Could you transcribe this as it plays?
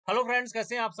Hello friends,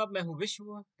 कैसे हैं आप सब। मैं हूं विश्व।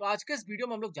 तो आज के इस वीडियो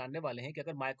में हम लोग जानने वाले हैं कि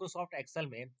अगर माइक्रोसॉफ्ट एक्सेल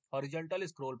में हॉरिजॉन्टल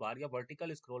स्क्रॉल बार या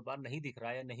वर्टिकल स्क्रॉल बार नहीं दिख रहा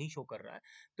है या नहीं शो कर रहा है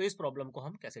तो इस प्रॉब्लम को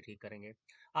हम कैसे ठीक करेंगे।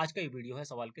 आज का ये वीडियो है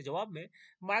सवाल के जवाब में।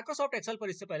 माइक्रोसॉफ्ट एक्सेल पर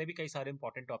इससे पहले भी कई सारे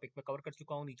इंपॉर्टेंट टॉपिक में कवर कर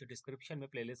चुका हूँ। नीचे डिस्क्रिप्शन में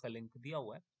प्लेलिस्ट का लिंक दिया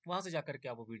हुआ है, वहां से जाकर के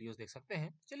आप वो वीडियोस देख सकते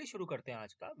हैं। चलिए शुरू करते हैं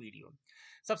आज का वीडियो।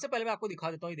 सबसे पहले मैं आपको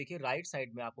दिखा देता हूँ। ये देखिए, राइट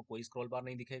साइड में आपको कोई स्क्रॉल बार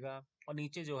नहीं दिखेगा और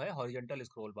नीचे जो है हॉरिजॉन्टल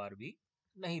स्क्रॉल बार भी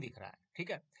नहीं दिख रहा है।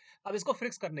 ठीक है, अब इसको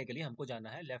फिक्स करने के लिए हमको जाना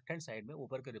है लेफ्ट हैंड साइड में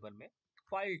ऊपर के रिबन में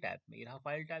फाइल टैब में। ये रहा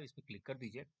फाइल टैब, इस पर क्लिक कर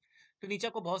दीजिए। तो नीचे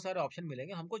आपको बहुत सारे ऑप्शन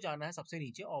मिलेंगे, हमको जाना है सबसे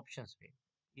नीचे ऑप्शंस पे।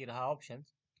 ये रहा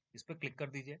ऑप्शंस, इस पर क्लिक कर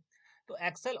दीजिए। तो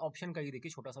एक्सेल ऑप्शन का ये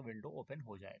देखिए छोटा सा विंडो ओपन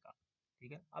हो जाएगा।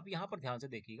 ठीक है, अब यहाँ पर ध्यान से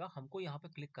देखिएगा, हमको यहाँ पे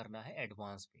क्लिक करना है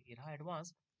एडवांस पे। ये रहा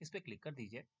एडवांस, इस पे क्लिक कर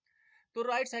दीजिए। तो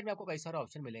राइट साइड में आपको कई सारे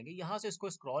ऑप्शन मिलेंगे, यहाँ से इसको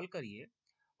स्क्रॉल करिए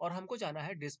और हमको जाना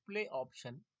है display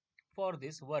option for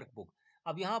this workbook.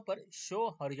 अब यहाँ पर शो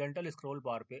हॉरिजॉन्टल स्क्रॉल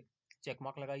बार पे चेक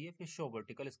मार्क लगाइए, फिर शो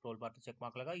वर्टिकल स्क्रॉल बार पे चेक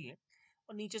मार्क लगाइए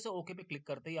और नीचे से ओके पे क्लिक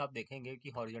करते ही आप देखेंगे कि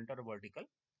हॉरिजॉन्टल और वर्टिकल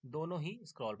दोनों ही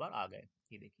स्क्रॉल बार आ गए।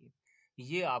 ये देखिए,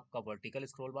 ये आपका वर्टिकल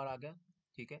स्क्रॉल बार आ गया।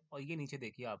 ठीक है, और ये नीचे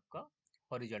देखिए आपका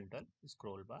हॉरिजॉन्टल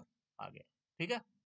स्क्रॉल बार आ गया। ठीक है।